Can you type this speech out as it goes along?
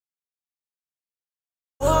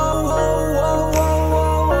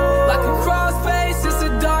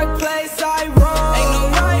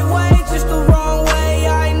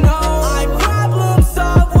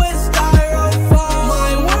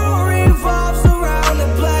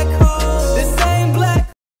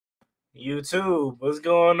YouTube, what's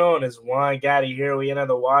going on? It's Juan Gotti here with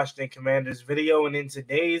another Washington Commanders video, and in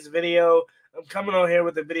today's video, I'm coming on here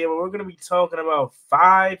with a video where we're going to be talking about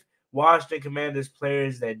 5 Washington Commanders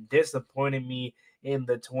players that disappointed me in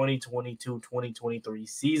the 2022-2023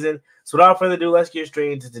 season. So without further ado, let's get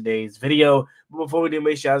straight into today's video. But before we do,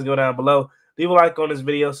 make sure you guys go down below, leave a like on this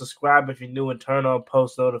video, subscribe if you're new, and turn on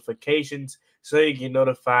post notifications so you get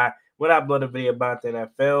notified when I upload a video about the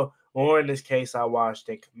NFL, or in this case, our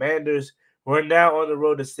Washington Commanders. We're now on the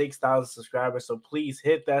road to 6,000 subscribers, so please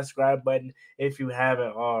hit that subscribe button if you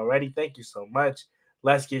haven't already. Thank you so much.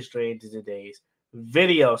 Let's get straight into today's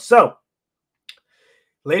video. So,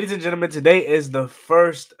 ladies and gentlemen, today is the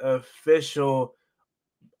first official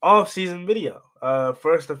off-season video.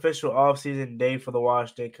 First official off-season day for the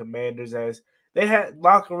Washington Commanders, as they had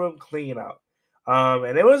locker room clean out.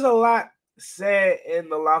 And there was a lot said in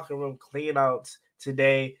the locker room cleanouts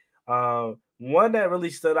today. One that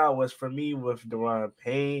really stood out was for me with Deron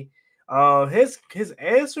Payne. His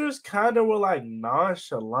answers kind of were like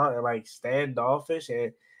nonchalant and like standoffish,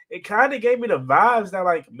 and it kind of gave me the vibes that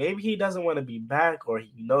like maybe he doesn't want to be back, or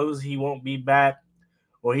he knows he won't be back,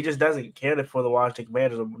 or he just doesn't care for the Washington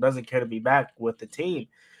Commanders, or doesn't care to be back with the team.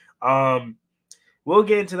 We'll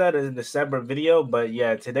get into that in the December video, but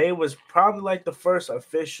yeah, today was probably like the first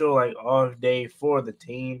official like off day for the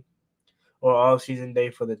team, or off-season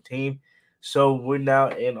day for the team. So we're now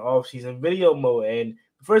in off-season video mode, and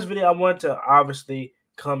the first video I wanted to obviously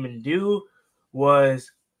come and do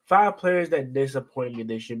was 5 players that disappointed me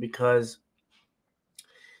this year, because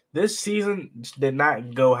this season did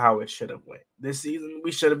not go how it should have went. This season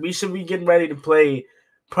we should be getting ready to play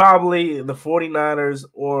probably the 49ers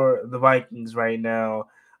or the Vikings right now,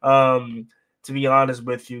 to be honest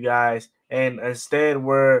with you guys. And instead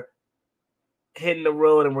we're hitting the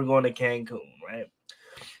road and we're going to Cancun, right?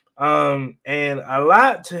 And a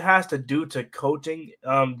lot has to do to coaching.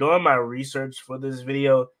 During my research for this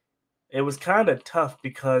video, it was kind of tough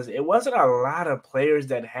because it wasn't a lot of players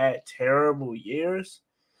that had terrible years.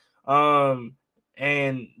 And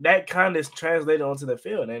that kind of translated onto the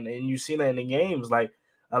field. And you see that in the games. Like,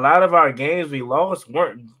 a lot of our games we lost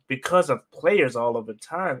weren't because of players all of the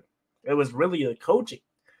time. It was really the coaching.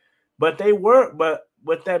 But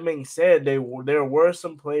with that being said, there were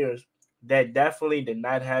some players that definitely did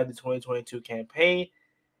not have the 2022 campaign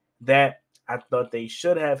that I thought they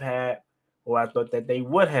should have had, or I thought that they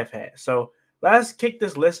would have had. So let's kick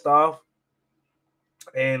this list off,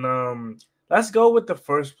 and let's go with the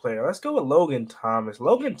first player. Let's go with Logan Thomas.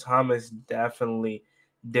 Logan Thomas definitely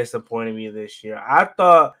disappointed me this year. I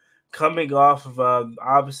thought, coming off of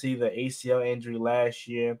obviously the ACL injury last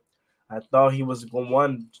year, I thought he was going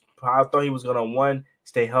to one,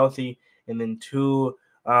 stay healthy, and then 2,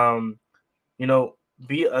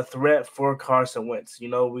 be a threat for Carson Wentz.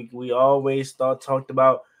 We always talked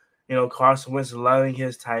about, Carson Wentz loving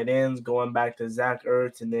his tight ends, going back to Zach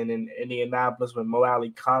Ertz, and then in Indianapolis with Mo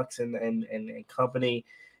Alley Cox and company.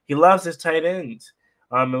 He loves his tight ends.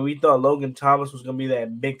 And we thought Logan Thomas was going to be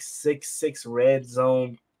that big 6'6" red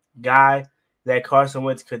zone guy that Carson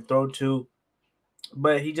Wentz could throw to,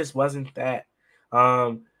 but he just wasn't that.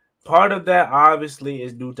 Part of that obviously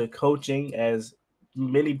is due to coaching, as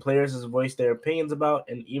many players has voiced their opinions about,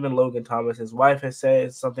 and even Logan Thomas, his wife, has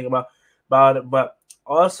said something about it. But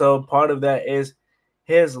also part of that is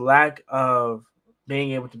his lack of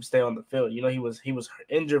being able to stay on the field. He was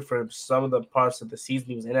injured for some of the parts of the season.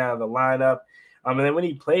 He was in and out of the lineup. And then when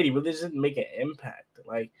he played, he really just didn't make an impact.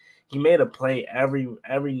 Like, he made a play every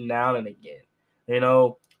now and again,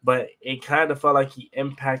 but it kind of felt like he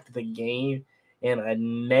impacted the game in a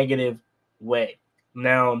negative way.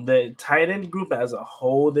 Now, the tight end group as a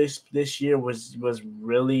whole this year was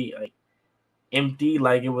really like empty.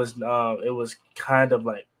 Like, it was kind of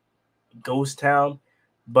like ghost town.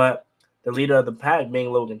 But the leader of the pack,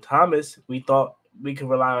 being Logan Thomas, we thought we could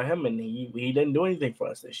rely on him, and he didn't do anything for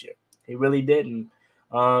us this year. He really didn't.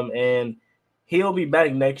 And he'll be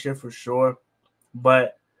back next year for sure.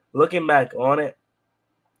 But looking back on it,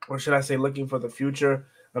 or should I say looking for the future,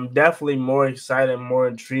 I'm definitely more excited, more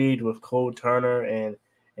intrigued with Cole Turner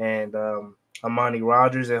and Amani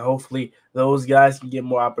Rodgers, and hopefully those guys can get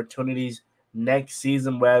more opportunities next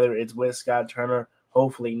season, whether it's with Scott Turner.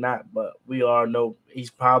 Hopefully not, but we all know he's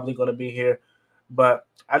probably going to be here. But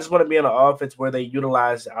I just want to be in an offense where they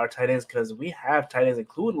utilize our tight ends, because we have tight ends,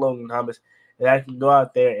 including Logan Thomas, that can go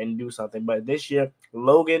out there and do something. But this year,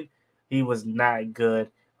 Logan, he was not good.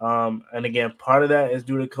 And again, part of that is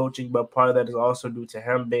due to coaching, but part of that is also due to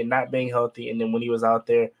him not being healthy. And then when he was out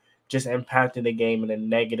there, just impacting the game in a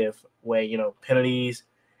negative way, penalties,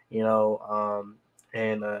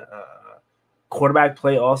 and quarterback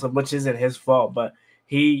play also, which isn't his fault, but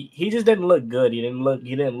he just didn't look good. He didn't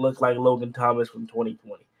look like Logan Thomas from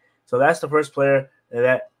 2020. So that's the first player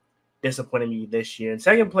that disappointed me this year. And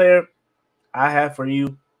second player I have for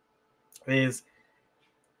you is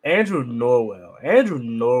Andrew Norwell. Andrew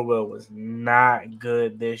Norwell was not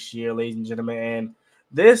good this year, ladies and gentlemen, and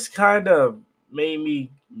this kind of made me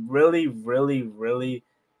really, really, really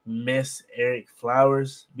miss Eric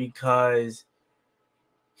Flowers because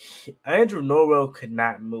Andrew Norwell could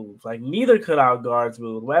not move. Like neither could our guards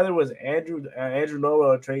move. Whether it was Andrew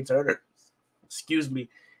Norwell or Trey Turner, excuse me,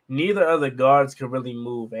 neither of the guards could really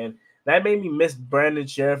move, and that made me miss Brandon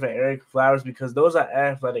Sheriff and Eric Flowers because those are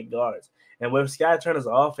athletic guards. And with Sky Turner's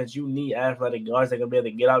offense, you need athletic guards that can be able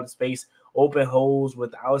to get out of space, open holes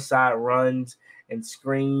with outside runs and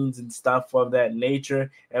screens and stuff of that nature.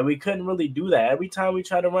 And we couldn't really do that. Every time we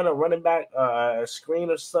tried to run a running back a screen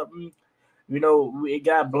or something, it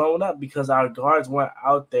got blown up because our guards weren't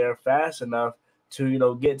out there fast enough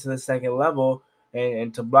to, get to the second level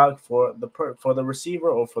and to block for the receiver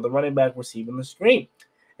or for the running back receiving the screen.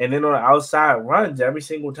 And then on the outside runs every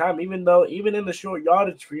single time, even in the short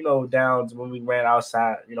yardage, downs when we ran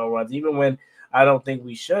outside, runs, even when I don't think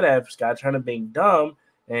we should have, Scott Turner being dumb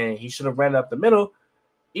and he should have ran up the middle.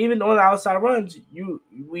 Even on the outside runs,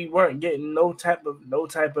 we weren't getting no type of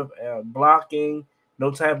blocking, no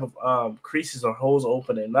type of creases or holes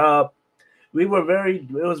opening up. It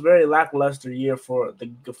was very lackluster year for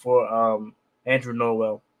Andrew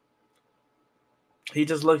Norwell. He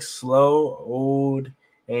just looks slow, old,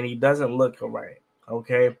 and he doesn't look right.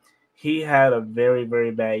 Okay, he had a very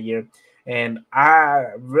very bad year, and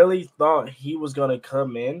I really thought he was gonna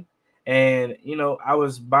come in, and I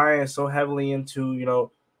was buying so heavily into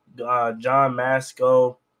John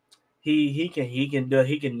Masco. He can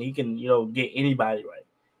get anybody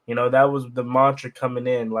right. That was the mantra coming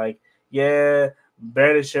in. Like, yeah,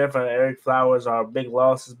 Brandon Sheriff and Eric Flowers are big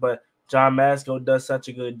losses, but John Masco does such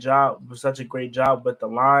a great job with the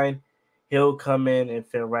line. He'll come in and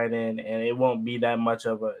fit right in, and it won't be that much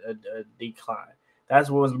of a decline. That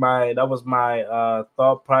was my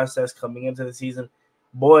thought process coming into the season.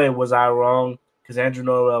 Boy, was I wrong because Andrew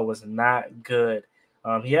Norwell was not good.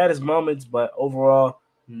 He had his moments, but overall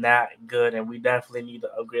not good, and we definitely need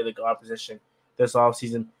to upgrade the guard position this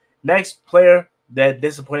offseason. Next player that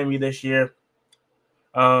disappointed me this year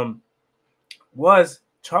um, was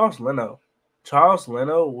Charles Leno. Charles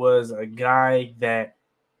Leno was a guy that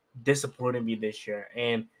disappointed me this year,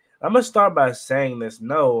 and I'm gonna start by saying this.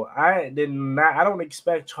 No, I did not. I don't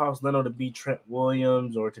expect Charles Leno to be Trent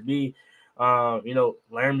Williams or to be, Laramie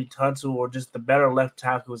Tunsil or just the better left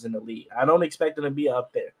tackles in the league. I don't expect him to be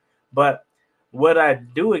up there, but what I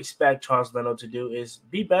do expect Charles Leno to do is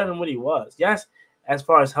be better than what he was. Yes, as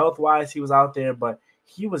far as health wise, he was out there, but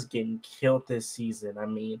he was getting killed this season. I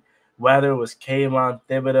mean, whether it was Kayvon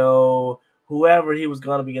Thibodeau, whoever he was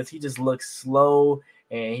going to be, because he just looked slow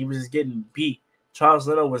and he was just getting beat. Charles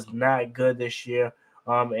Leno was not good this year,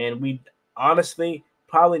 and we honestly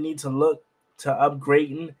probably need to look to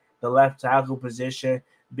upgrading the left tackle position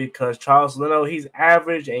because Charles Leno, he's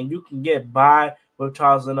average and you can get by with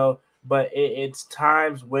Charles Leno, but it's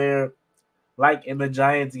times where, like in the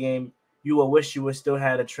Giants game, you will wish you would still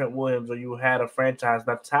had a Trent Williams or you had a franchise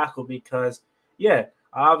left tackle because, yeah,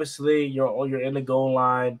 obviously you're in the goal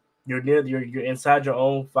line, you're inside your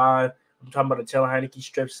own 5. I'm talking about the Taylor Heineke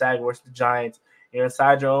strip sack versus the Giants. You're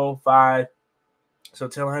inside your own 5. So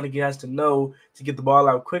Taylor Heineke has to know to get the ball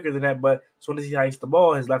out quicker than that. But as soon as he hikes the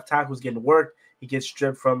ball, his left tackle is getting worked. He gets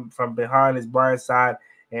stripped from behind his blind side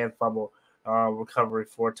and fumble recovery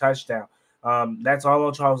for a touchdown. That's all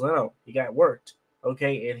on Charles Leno. He got worked.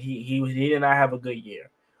 Okay, and he did not have a good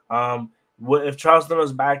year. If Charles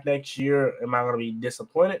Leno's back next year, am I going to be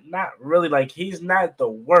disappointed? Not really. Like he's not the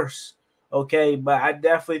worst. Okay, but I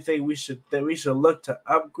definitely think we should look to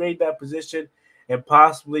upgrade that position and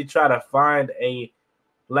possibly try to find a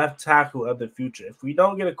left tackle of the future. If we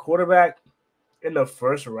don't get a quarterback in the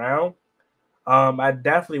first round, I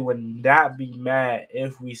definitely would not be mad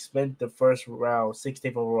if we spent the first round,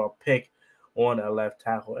 16th overall pick on a left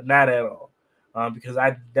tackle. Not at all. Because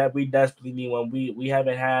we desperately need one. We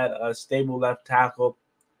haven't had a stable left tackle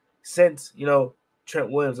since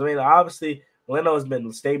Trent Williams. I mean, obviously Leno has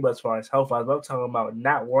been stable as far as health wise, but I'm talking about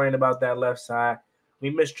not worrying about that left side. We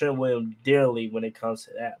miss Trent Williams dearly when it comes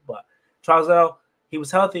to that. But Charles Leno, he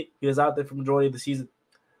was healthy. He was out there for the majority of the season.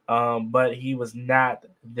 But he was not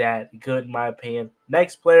that good in my opinion.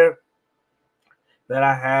 Next player that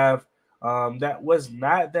I have that was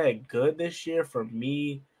not that good this year for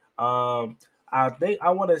me. I think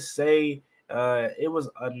I want to say It was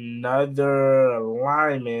another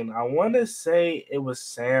lineman. I want to say it was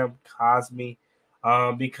Sam Cosmi,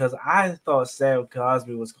 because I thought Sam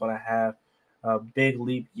Cosmi was going to have a big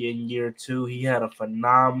leap in year 2. He had a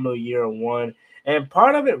phenomenal year 1, and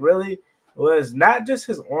part of it really was not just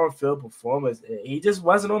his on-field performance. He just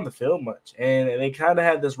wasn't on the field much, and they kind of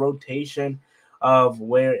had this rotation of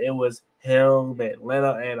where it was him and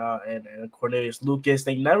Lena and Cornelius Lucas.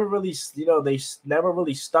 They never really, they never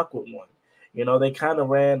really stuck with one. They kind of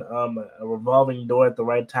ran a revolving door at the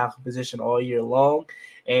right tackle position all year long,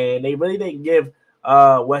 and they really didn't give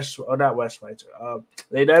they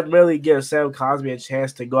didn't really give Sam Cosmi a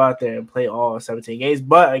chance to go out there and play all 17 games.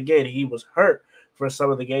 But again, he was hurt for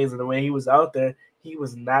some of the games, and the way he was out there, he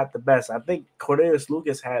was not the best. I think Cornelius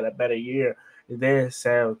Lucas had a better year than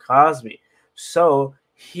Sam Cosmi, so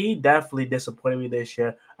he definitely disappointed me this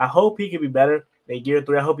year. I hope he can be better in year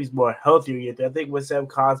 3. I hope he's more healthier year 3. I think when Sam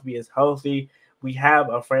Cosmi is healthy, we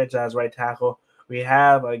have a franchise right tackle. We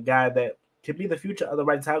have a guy that could be the future of the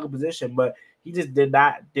right tackle position, but he just did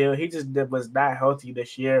not deal. He just was not healthy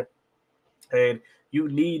this year, and you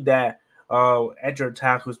need that at your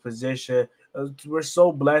tackle's position. We're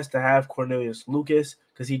so blessed to have Cornelius Lucas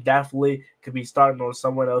because he definitely could be starting on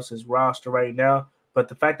someone else's roster right now. But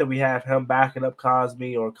the fact that we have him backing up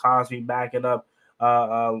Cosmi, or Cosmi backing up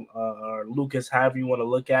or Lucas, however you want to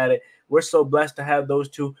look at it, we're so blessed to have those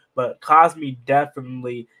two. But Cosmi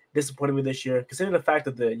definitely disappointed me this year, considering the fact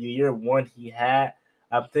that the year 1 he had.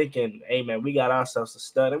 I'm thinking, hey man, we got ourselves a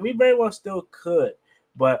stud, and we very well still could,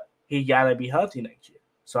 but he gotta be healthy next year.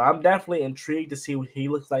 So I'm definitely intrigued to see what he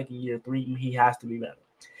looks like in year 3. He has to be better.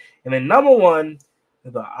 And then number 1,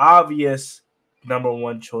 the obvious number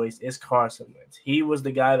 1 choice is Carson Wentz. He was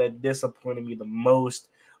the guy that disappointed me the most.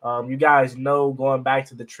 You guys know, going back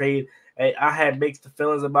to the trade, I had mixed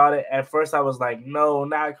feelings about it. At first, I was like, no,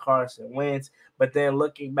 not Carson Wentz. But then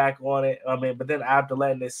looking back on it, but then after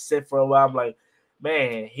letting it sit for a while, I'm like,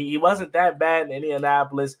 man, he wasn't that bad in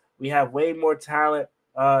Indianapolis. We have way more talent,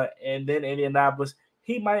 and then Indianapolis,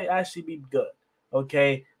 he might actually be good,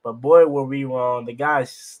 okay? But boy, were we wrong. The guy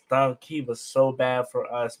stunk. He was so bad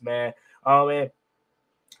for us, man. And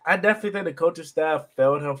I definitely think the coaching staff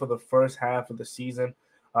failed him for the first half of the season.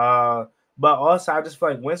 But also, I just feel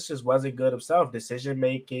like Wentz just wasn't good himself. Decision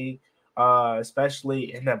making,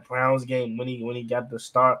 especially in that Browns game when he got the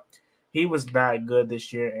start, he was not good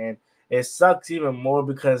this year, and it sucks even more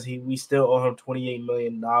because we still owe him $28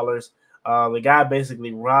 million. The guy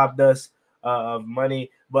basically robbed us of money,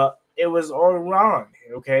 but it was on Ron.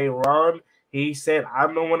 Okay, Ron, he said,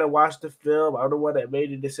 I'm the one that watched the film. I'm the one that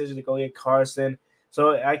made the decision to go get Carson.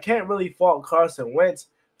 So I can't really fault Carson Wentz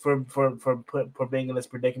for being in this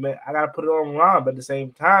predicament. I got to put it on Ron, but at the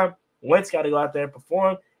same time, Wentz got to go out there and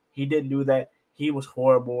perform. He didn't do that. He was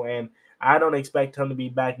horrible, and I don't expect him to be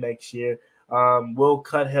back next year. We'll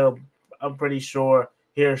cut him, I'm pretty sure,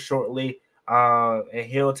 here shortly, and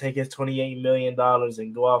he'll take his $28 million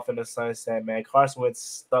and go off in the sunset, man. Carson Wentz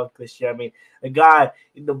stunk this year. I mean, the guy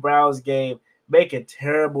in the Browns game making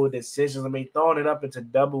terrible decisions. I mean, throwing it up into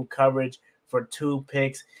double coverage for 2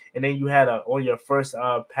 picks, and then you had on your first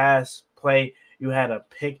pass play, you had a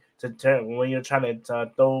pick to turn when you're trying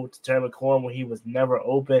to throw to Terry McLaurin when he was never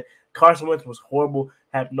open. Carson Wentz was horrible,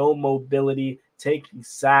 had no mobility, taking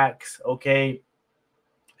sacks, okay?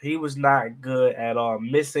 He was not good at all.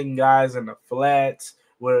 Missing guys in the flats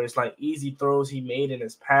where it's like easy throws he made in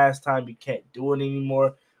his pastime. You can't do it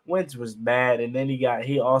anymore. Wentz was bad, and then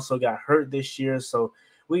he also got hurt this year, so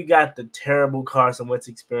we got the terrible Carson Wentz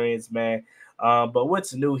experience, man. But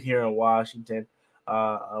what's new here in Washington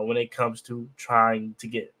when it comes to trying to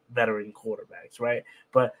get veteran quarterbacks, right?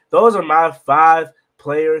 But those are my 5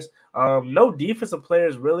 players. No defensive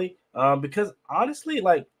players, really, because honestly,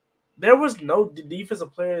 like, there was no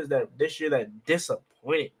defensive players that this year that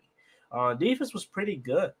disappointed me. Defense was pretty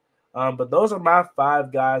good. But those are my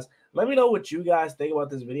 5 guys. Let me know what you guys think about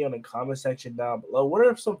this video in the comment section down below. What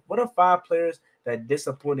are 5 players that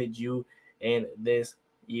disappointed you in this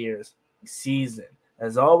year's season?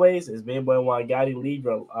 As always, it's been boy Wagati. Leave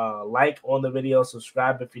your like on the video,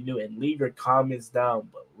 subscribe if you're new, and leave your comments down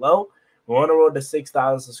below. We're on the road to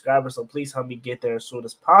 6,000 subscribers, so please help me get there as soon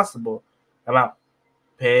as possible. I'm out.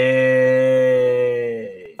 Peace.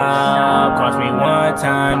 Cross me one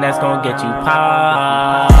time, that's gonna get you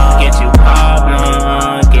pop, get you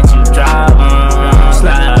poppin', get you droppin'.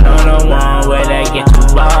 Slide on the one where they get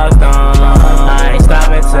you locked on. I ain't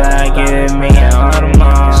stopping till I get me an